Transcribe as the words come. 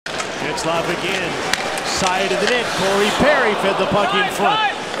Getzlaf again. Side of the net. Corey Perry fed the puck in front.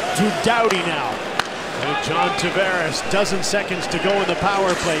 To Doughty now. And John Tavares, dozen seconds to go in the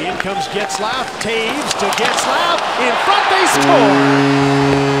power play. In comes Getzlaf. Taves to Getzlaf. In front, they score!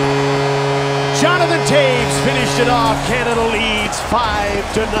 Jonathan Taves finished it off. Canada leads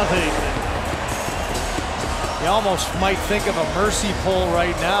 5-0. You almost might think of a mercy pull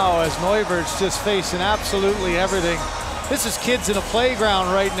right now as Neubert's just facing absolutely everything. This is kids in a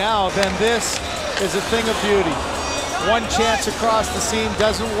playground right now. Then this is a thing of beauty. One chance across the seam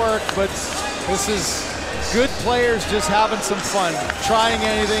doesn't work, but this is good players just having some fun, trying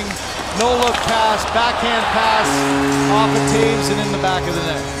anything. No look pass, backhand pass, off of Taves and in the back of the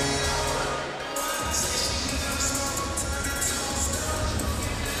net.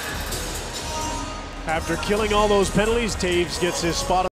 After killing all those penalties, Taves gets his spot.